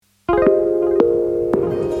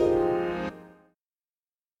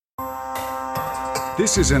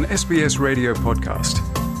This is an SBS radio podcast.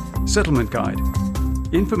 Settlement Guide.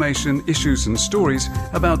 Information, issues and stories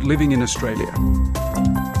about living in Australia.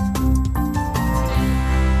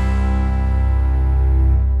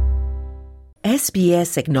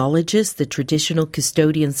 SBS acknowledges the traditional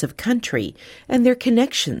custodians of country and their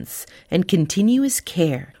connections and continuous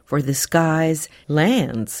care for the skies,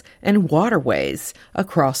 lands and waterways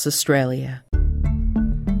across Australia.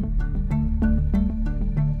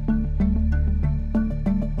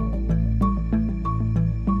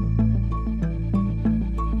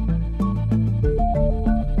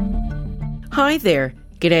 Hi there,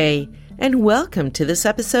 g'day, and welcome to this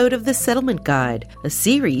episode of The Settlement Guide, a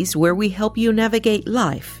series where we help you navigate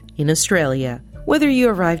life in Australia. Whether you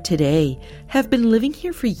arrived today, have been living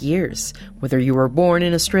here for years, whether you were born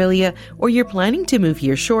in Australia or you're planning to move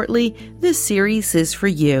here shortly, this series is for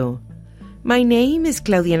you. My name is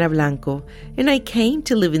Claudiana Blanco, and I came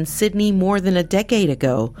to live in Sydney more than a decade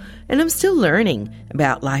ago, and I'm still learning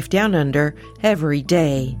about life down under every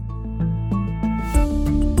day.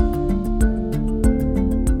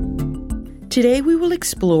 Today we will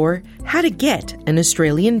explore how to get an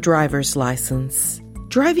Australian driver's license.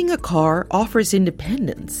 Driving a car offers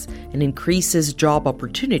independence and increases job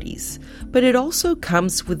opportunities, but it also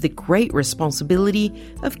comes with the great responsibility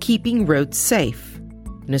of keeping roads safe.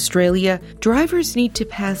 In Australia, drivers need to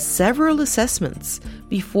pass several assessments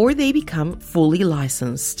before they become fully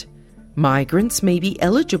licensed. Migrants may be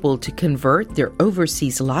eligible to convert their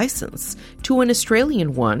overseas license to an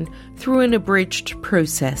Australian one through an abridged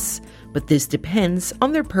process, but this depends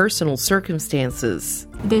on their personal circumstances.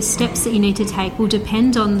 The steps that you need to take will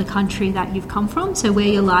depend on the country that you've come from, so where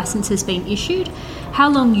your licence has been issued, how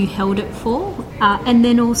long you held it for, and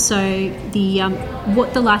then also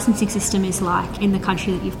what the licensing system is like in the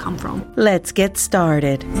country that you've come from. Let's get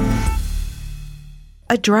started.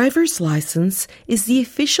 A driver's license is the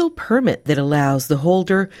official permit that allows the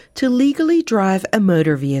holder to legally drive a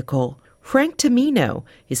motor vehicle. Frank Tamino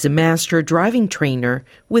is a master driving trainer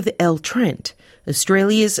with L Trent,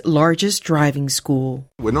 Australia's largest driving school.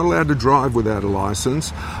 We're not allowed to drive without a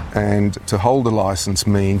licence, and to hold a licence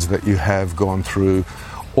means that you have gone through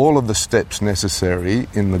all of the steps necessary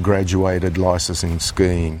in the graduated licensing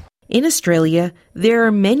scheme. In Australia, there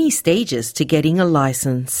are many stages to getting a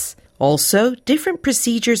licence. Also, different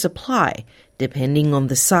procedures apply depending on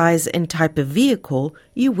the size and type of vehicle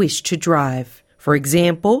you wish to drive. For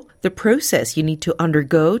example, the process you need to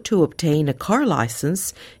undergo to obtain a car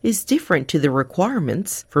license is different to the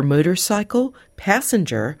requirements for motorcycle,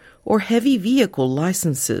 passenger, or heavy vehicle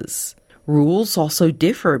licenses. Rules also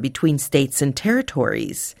differ between states and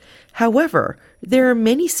territories. However, there are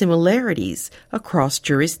many similarities across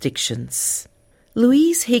jurisdictions.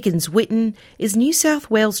 Louise Higgins-Whitten is New South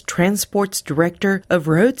Wales Transport's Director of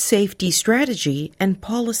Road Safety Strategy and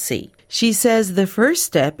Policy. She says the first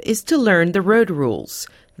step is to learn the road rules.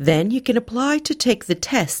 Then you can apply to take the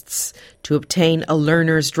tests to obtain a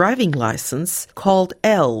learner's driving license called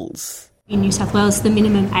ELLS. In New South Wales, the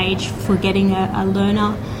minimum age for getting a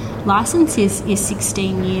learner licence is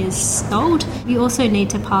 16 years old. You also need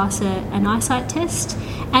to pass an eyesight test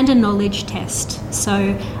and a knowledge test. So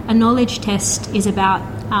a knowledge test is about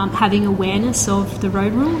having awareness of the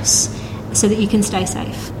road rules so that you can stay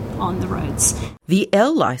safe on the roads. The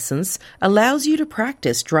L license allows you to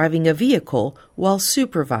practice driving a vehicle while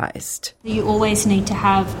supervised. You always need to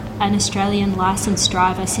have an Australian licensed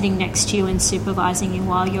driver sitting next to you and supervising you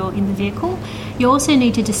while you're in the vehicle. You also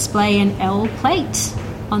need to display an L plate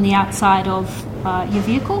on the outside of your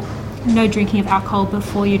vehicle. No drinking of alcohol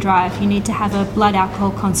before you drive. You need to have a blood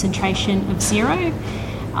alcohol concentration of 0.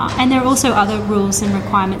 And there are also other rules and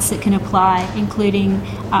requirements that can apply, including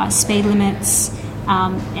speed limits,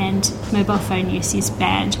 and mobile phone use is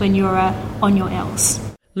banned when you're on your L's.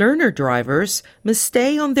 Learner drivers must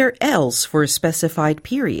stay on their L's for a specified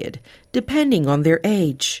period, depending on their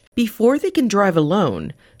age. Before they can drive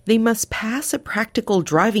alone, they must pass a practical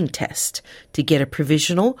driving test to get a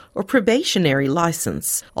provisional or probationary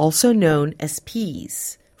license, also known as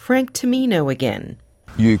Ps. Frank Tamino again.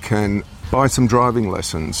 You can buy some driving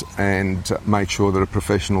lessons and make sure that a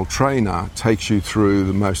professional trainer takes you through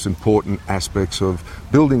the most important aspects of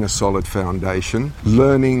building a solid foundation,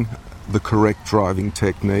 learning the correct driving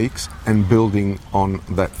techniques and building on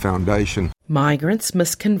that foundation. Migrants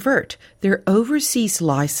must convert their overseas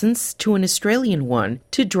license to an Australian one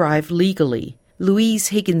to drive legally. Louise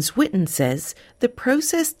Higgins-Whitten says the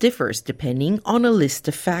process differs depending on a list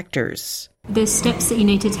of factors. The steps that you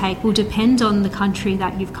need to take will depend on the country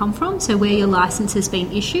that you've come from, so where your licence has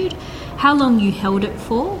been issued, how long you held it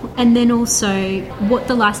for, and then also what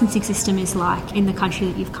the licensing system is like in the country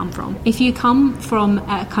that you've come from. If you come from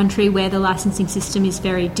a country where the licensing system is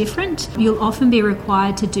very different, you'll often be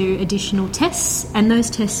required to do additional tests, and those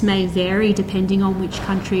tests may vary depending on which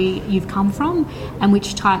country you've come from and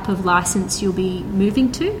which type of licence you'll be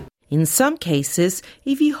moving to. In some cases,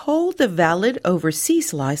 if you hold a valid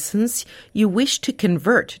overseas license you wish to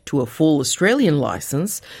convert to a full Australian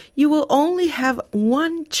license, you will only have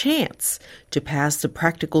one chance to pass the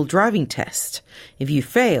practical driving test. If you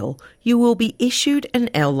fail, you will be issued an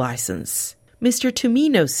L license. Mr.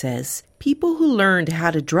 Tumino says people who learned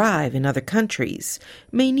how to drive in other countries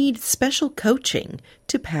may need special coaching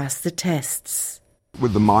to pass the tests.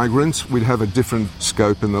 With the migrants, we'd have a different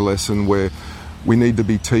scope in the lesson where we need to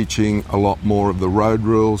be teaching a lot more of the road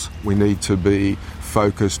rules. We need to be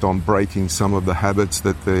focused on breaking some of the habits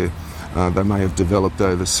that they may have developed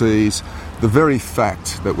overseas. The very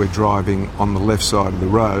fact that we're driving on the left side of the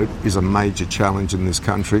road is a major challenge in this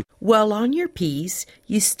country. While on your Ps,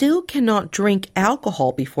 you still cannot drink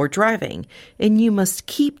alcohol before driving, and you must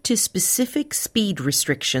keep to specific speed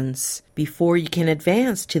restrictions. Before you can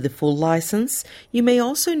advance to the full license, you may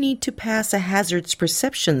also need to pass a hazards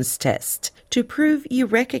perceptions test to prove you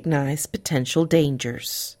recognize potential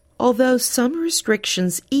dangers. Although some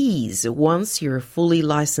restrictions ease once you're a fully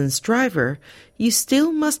licensed driver, you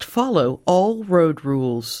still must follow all road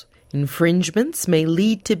rules. Infringements may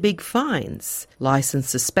lead to big fines, license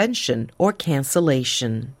suspension, or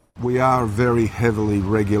cancellation. We are a very heavily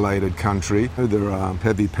regulated country. There are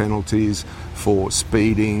heavy penalties for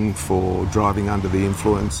speeding, for driving under the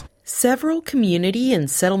influence. Several community and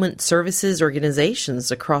settlement services organizations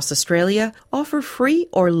across Australia offer free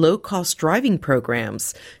or low-cost driving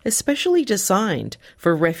programs, especially designed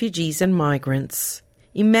for refugees and migrants.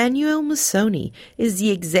 Emmanuel Musoni is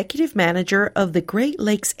the executive manager of the Great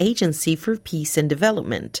Lakes Agency for Peace and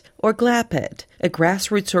Development, or GLAPED, a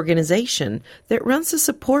grassroots organization that runs a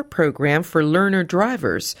support program for learner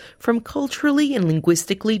drivers from culturally and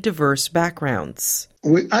linguistically diverse backgrounds.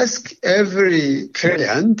 We ask every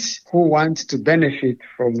client who wants to benefit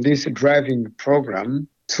from this driving program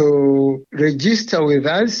to register with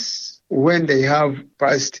us when they have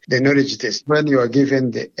passed the knowledge test. When you are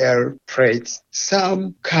given the air freight,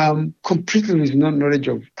 some come completely with no knowledge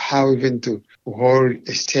of how even to hold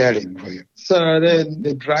a steering wheel. So then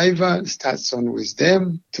the driver starts on with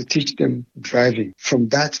them to teach them driving from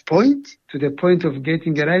that point to the point of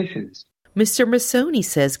getting a license. Mr. Masoni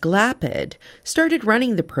says GLAPED started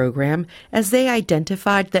running the program as they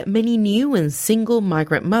identified that many new and single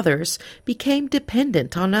migrant mothers became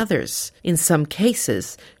dependent on others. In some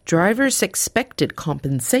cases, drivers expected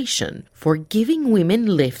compensation for giving women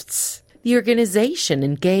lifts. The organization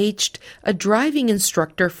engaged a driving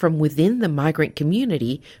instructor from within the migrant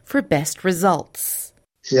community for best results.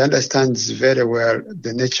 He understands very well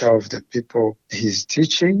the nature of the people he's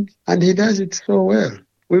teaching, and he does it so well.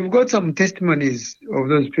 We've got some testimonies of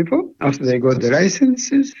those people after they got the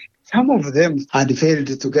licenses. Some of them had failed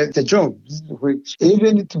to get the job, which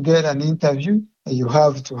even to get an interview, you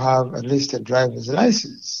have to have at least a driver's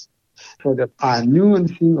license. So the new and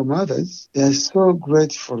single mothers, they're so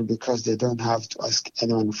grateful because they don't have to ask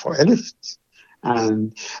anyone for a lift.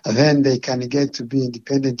 And then they can get to be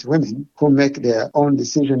independent women who make their own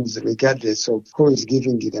decisions regardless of who is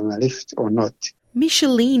giving them a lift or not.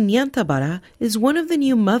 Micheline Nyantabara is one of the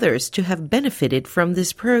new mothers to have benefited from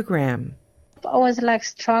this program. I was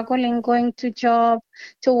struggling going to job,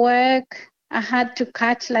 to work. I had to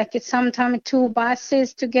catch sometimes 2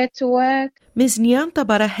 buses to get to work. Ms.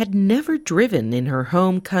 Nyantabara had never driven in her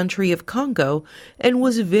home country of Congo and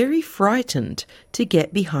was very frightened to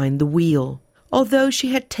get behind the wheel. Although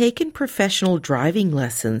she had taken professional driving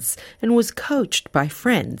lessons and was coached by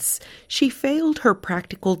friends, she failed her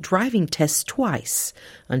practical driving test twice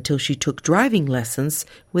until she took driving lessons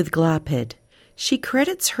with GLAPED. She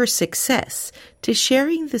credits her success to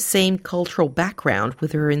sharing the same cultural background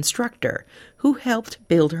with her instructor, who helped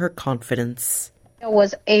build her confidence. I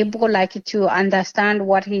was able to understand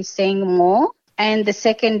what he's saying more. And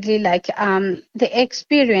secondly, the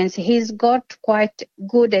experience, he's got quite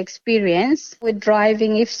good experience with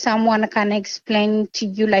driving. If someone can explain to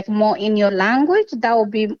you more in your language, that would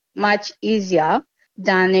be much easier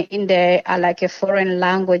than in a foreign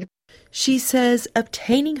language. She says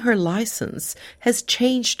obtaining her license has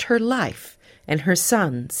changed her life and her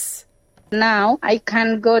son's. Now I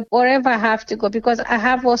can go wherever I have to go because I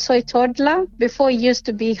have also a toddler. Before it used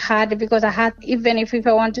to be hard because even if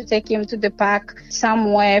I want to take him to the park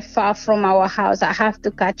somewhere far from our house, I have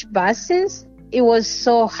to catch buses. It was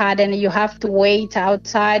so hard and you have to wait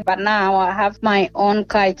outside. But now I have my own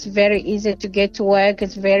car. It's very easy to get to work.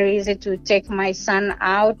 It's very easy to take my son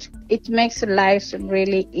out. It makes life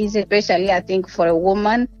really easy, especially I think for a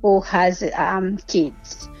woman who has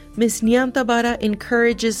kids. Ms. Nyantabara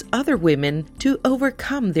encourages other women to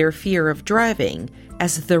overcome their fear of driving,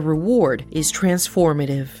 as the reward is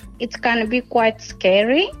transformative. It can be quite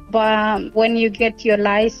scary, but when you get your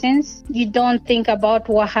license, you don't think about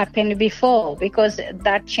what happened before because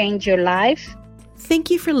that changed your life.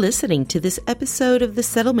 Thank you for listening to this episode of The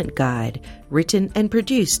Settlement Guide, written and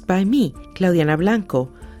produced by me, Claudiana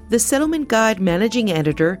Blanco. The Settlement Guide managing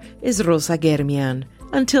editor is Rosa Germian.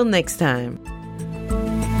 Until next time.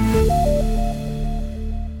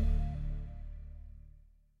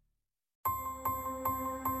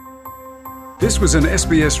 This was an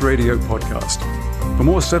SBS radio podcast. For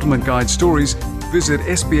more Settlement Guide stories, visit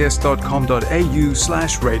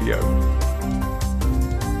sbs.com.au/radio.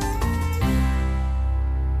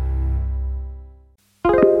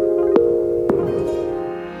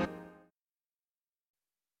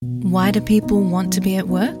 Why do people want to be at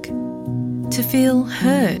work? To feel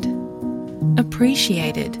heard,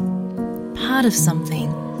 appreciated, part of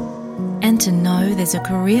something, and to know there's a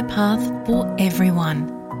career path for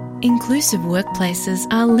everyone. Inclusive workplaces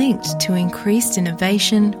are linked to increased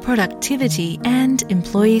innovation, productivity, and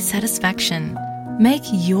employee satisfaction. Make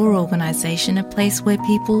your organisation a place where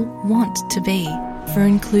people want to be. For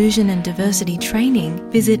inclusion and diversity training,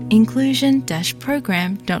 visit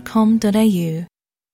inclusion-program.com.au.